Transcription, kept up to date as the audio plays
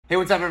Hey,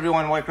 what's up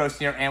everyone? Morey Croson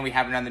here, and we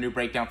have another new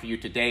breakdown for you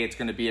today. It's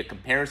going to be a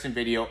comparison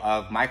video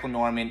of Michael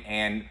Norman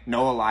and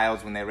Noah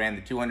Lyles when they ran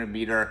the 200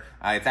 meter.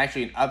 It's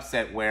actually an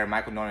upset where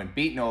Michael Norman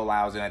beat Noah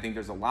Lyles, and I think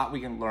there's a lot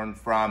we can learn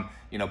from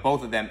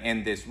both of them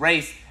in this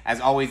race. As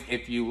always,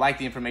 if you like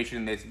the information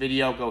in this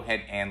video, go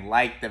ahead and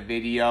like the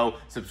video,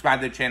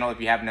 subscribe to the channel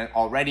if you haven't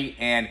already,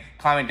 and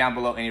comment down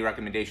below any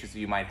recommendations that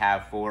you might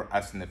have for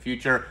us in the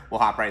future.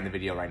 We'll hop right in the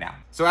video right now.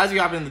 So as you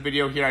hop in the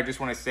video here, I just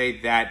want to say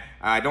that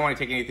I don't want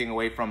to take anything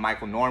away from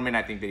Michael Norman.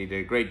 I think that he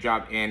did a great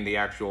job in the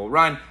actual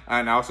run,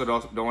 and I also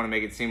don't want to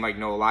make it seem like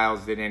Noah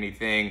Lyles did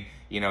anything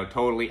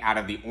totally out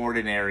of the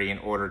ordinary in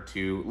order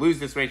to lose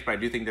this race. But I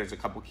do think there's a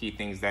couple key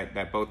things that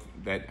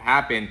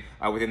happen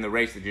within the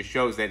race that just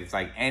shows that it's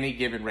like any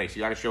given race.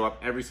 You got to show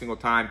up every single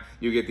time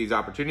you get these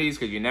opportunities,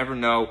 because you never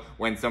know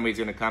when somebody's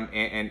going to come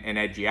and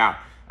edge you out.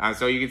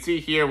 So you can see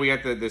here we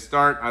got the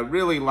start. I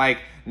really like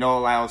Noah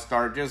Lyles'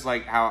 start, just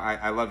like how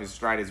I love his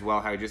stride as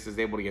well, how he just is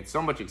able to get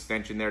so much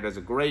extension there, does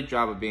a great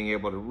job of being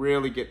able to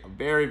really get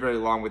very, very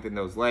long within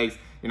those legs.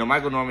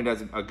 Michael Norman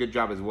does a good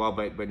job as well,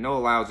 but Noah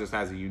Lyles just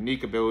has a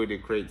unique ability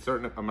to create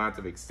certain amounts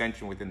of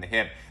extension within the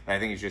hip that I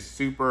think is just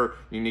super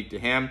unique to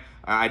him.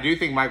 I do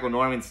think Michael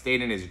Norman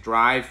stayed in his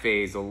drive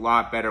phase a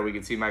lot better. We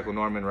can see Michael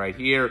Norman right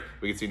here.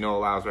 We can see Noah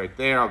Lyles right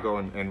there. I'll go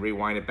and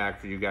rewind it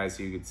back for you guys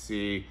so you can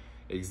see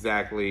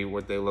exactly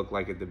what they look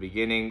like at the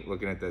beginning.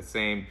 Looking at the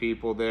same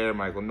people there,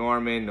 Michael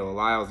Norman, Noah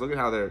Lyles. Look at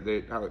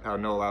how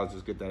Noah Lyles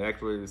just get that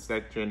extra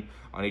section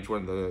on each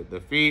one of the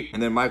feet.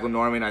 And then Michael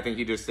Norman, I think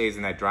he just stays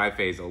in that drive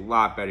phase a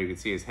lot better. You can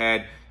see his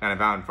head kind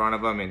of out in front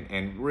of him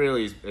and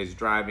really is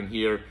driving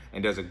here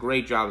and does a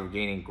great job of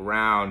gaining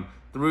ground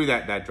through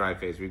that drive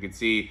phase. We could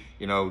see,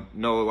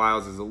 Noah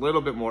Lyles is a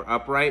little bit more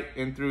upright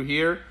in through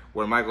here,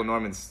 where Michael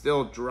Norman's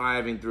still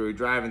driving through,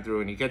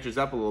 and he catches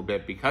up a little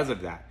bit because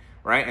of that.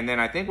 Right, and then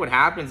I think what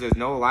happens is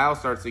Noah Lyles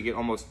starts to get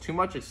almost too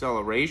much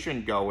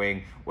acceleration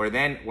going, where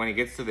then when he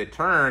gets to the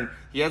turn,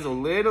 he has a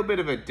little bit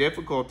of a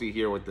difficulty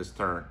here with this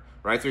turn.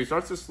 Right, so he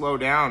starts to slow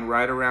down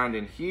right around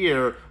in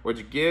here,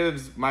 which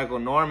gives Michael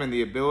Norman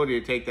the ability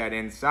to take that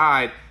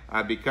inside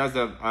because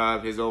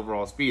of his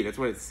overall speed. That's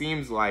what it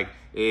seems like,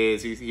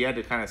 is he had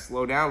to kind of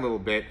slow down a little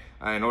bit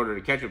in order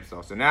to catch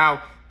himself. So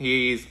now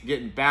he's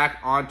getting back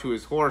onto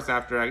his horse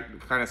after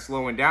kind of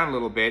slowing down a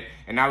little bit,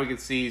 and now we can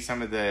see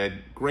some of the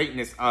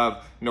greatness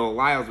of Noah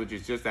Lyles, which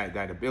is just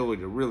that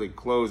ability to really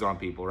close on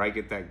people, right?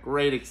 Get that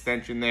great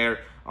extension there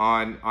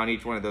on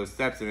each one of those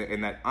steps,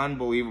 and that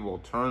unbelievable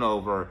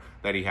turnover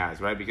that he has,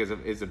 right? Because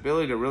of his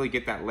ability to really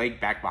get that leg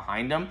back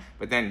behind him,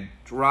 but then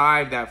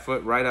drive that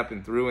foot right up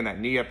and through, and that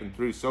knee up and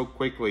through so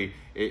quickly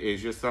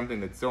is just something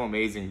that's so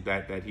amazing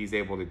that he's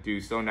able to do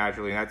so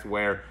naturally. And that's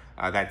where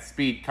that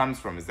speed comes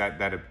from, is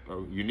that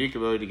unique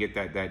ability to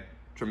get that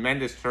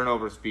tremendous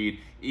turnover speed,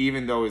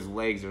 even though his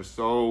legs are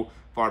so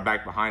far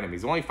back behind him.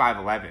 He's only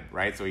 5'11",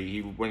 right? So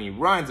when he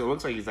runs, it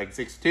looks like he's like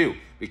 6'2",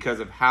 because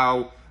of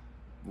how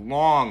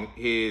long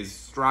his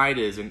stride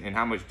is and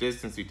how much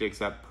distance he takes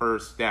up per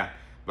step.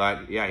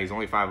 But yeah, he's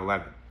only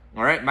 5'11".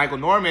 All right, Michael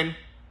Norman,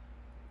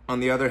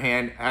 on the other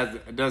hand,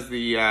 does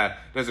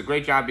a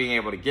great job being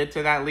able to get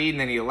to that lead,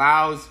 and then he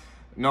allows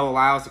Noah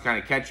Lyles to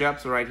kind of catch up.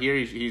 So right here,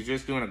 he's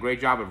just doing a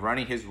great job of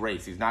running his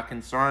race. He's not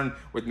concerned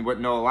with what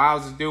Noah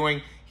Lyles is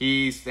doing.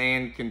 He's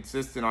staying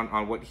consistent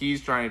on what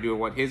he's trying to do and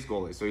what his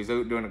goal is. So he's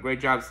doing a great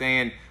job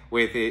staying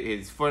with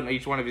his foot.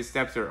 Each one of his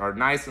steps are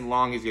nice and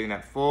long. He's getting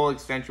that full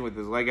extension with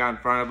his leg out in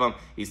front of him.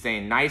 He's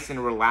staying nice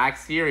and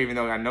relaxed here. Even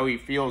though I know he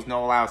feels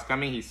Noah Lyles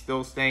coming, he's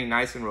still staying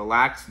nice and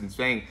relaxed and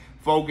staying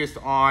focused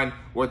on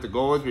what the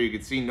goal is. Where you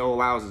can see Noah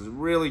Lyles is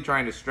really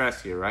trying to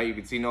stress here, right? You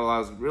can see Noah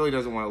Lyles really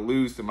doesn't want to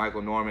lose to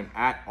Michael Norman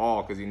at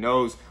all, because he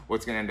knows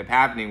what's going to end up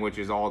happening, which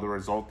is all the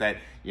result that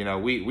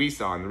we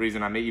saw. And the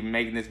reason I'm even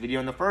making this video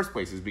in the first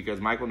place is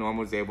because Michael Norman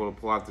was able to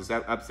pull out this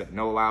upset.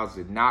 Noah Lyles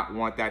did not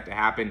want that to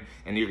happen,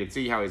 and you can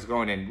see how he's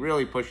going and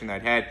really pushing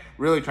that head,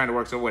 really trying to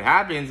work. So what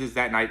happens is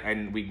that night,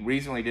 and we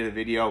recently did a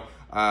video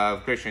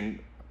of Christian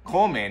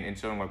Coleman and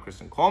showing what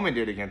Christian Coleman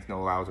did against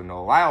Noah Lyles, or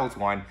Noah Lyles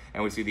won,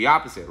 and we see the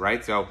opposite,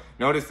 right? So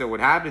notice that what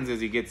happens is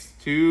he gets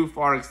too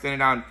far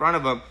extended out in front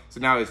of him,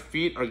 so now his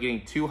feet are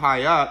getting too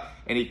high up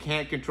and he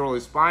can't control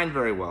his spine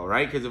very well,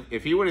 right? Because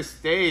if he would have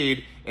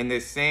stayed in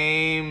this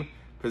same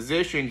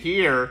position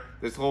here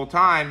this whole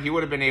time, he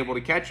would have been able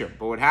to catch him.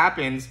 But what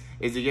happens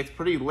is he gets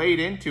pretty late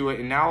into it,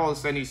 and now all of a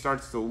sudden he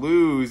starts to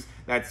lose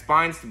that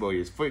spine stability.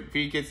 His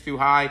feet gets too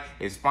high,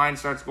 his spine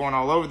starts going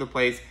all over the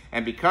place,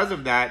 and because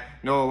of that,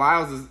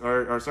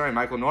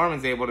 Michael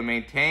Norman's able to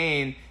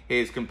maintain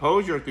his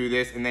composure through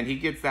this, and then he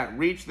gets that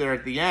reach there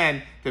at the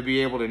end to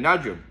be able to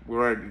nudge him.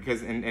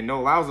 And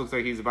Noah Lyles looks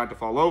like he's about to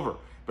fall over.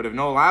 But if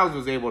Noah Lyles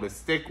was able to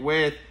stick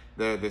with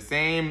the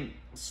same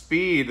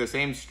speed, the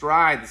same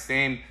stride, the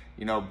same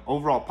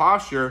overall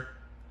posture,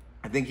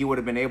 I think he would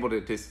have been able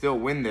to still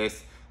win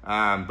this.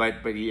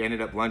 But he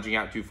ended up lunging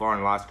out too far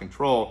and lost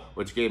control,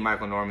 which gave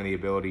Michael Norman the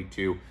ability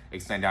to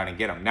extend out and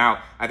get him.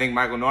 Now, I think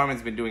Michael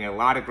Norman's been doing a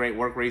lot of great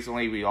work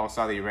recently. We all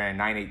saw that he ran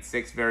a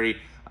 9.86 very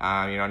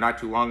not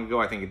too long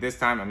ago. I think at this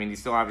time, I mean, he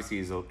still obviously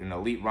is an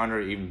elite runner,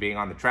 even being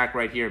on the track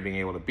right here, being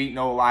able to beat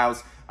Noah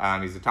Lyles.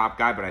 He's a top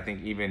guy, but I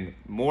think even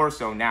more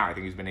so now, I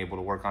think he's been able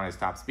to work on his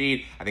top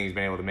speed. I think he's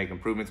been able to make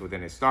improvements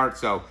within his start.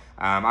 So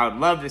I would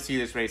love to see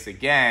this race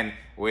again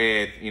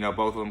with,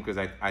 both of them, because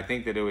I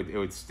think that it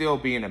would still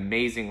be an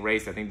amazing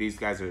race. I think these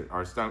guys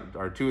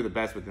are two of the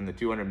best within the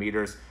 200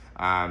 meters.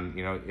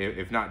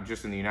 If not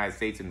just in the United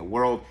States, in the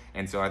world.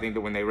 And so I think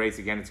that when they race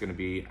again, it's going to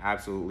be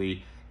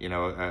absolutely,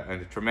 a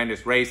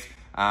tremendous race.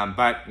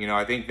 But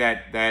I think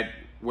that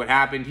what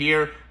happened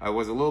here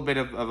was a little bit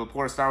of a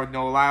poor start with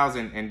Noah Lyles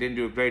and didn't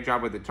do a great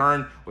job with the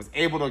turn. Was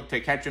able to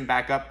catch him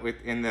back up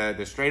in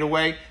the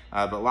straightaway,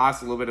 but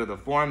lost a little bit of the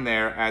form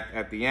there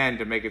at the end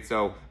to make it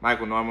so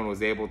Michael Norman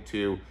was able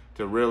to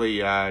really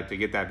to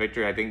get that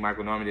victory. I think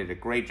Michael Norman did a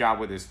great job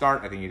with his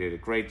start. I think he did a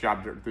great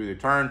job through the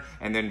turn,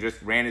 and then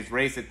just ran his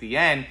race at the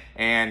end,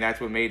 and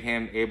that's what made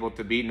him able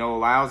to beat Noah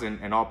Lyles,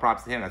 and all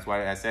props to him. That's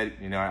why I said,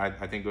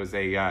 I think it was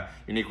a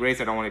unique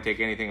race. I don't want to take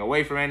anything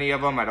away from any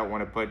of them. I don't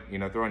want to put,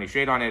 throw any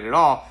shade on it at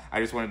all.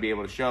 I just want to be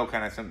able to show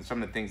kind of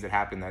some of the things that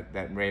happened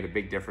that made a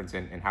big difference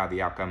in how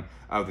the outcome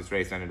of this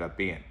race ended up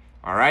being.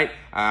 All right.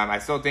 I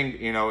still think,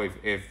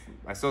 if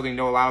I still think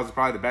Noah Lyles is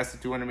probably the best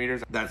at 200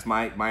 meters. That's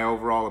my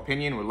overall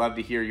opinion. Would love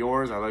to hear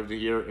yours. I'd love to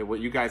hear what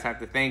you guys have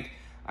to think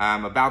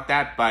about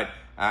that. But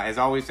as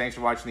always, thanks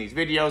for watching these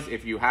videos.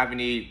 If you have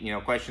any,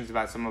 questions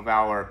about some of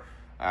our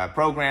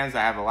programs,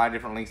 I have a lot of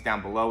different links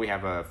down below. We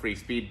have a free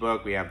speed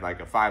book. We have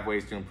like 5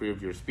 ways to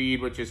improve your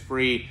speed, which is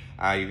free.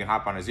 You can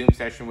hop on a Zoom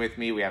session with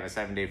me. We have a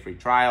 7-day free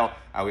trial.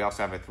 We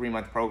also have a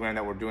 3-month program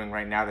that we're doing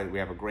right now that we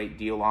have a great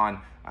deal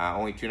on.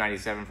 Only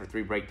 $297 for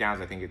 3 breakdowns.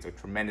 I think it's a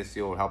tremendous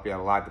deal. It'll help you out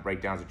a lot. The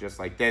breakdowns are just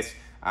like this.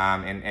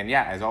 And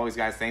yeah, as always,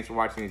 guys, thanks for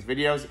watching these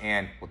videos,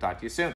 and we'll talk to you soon.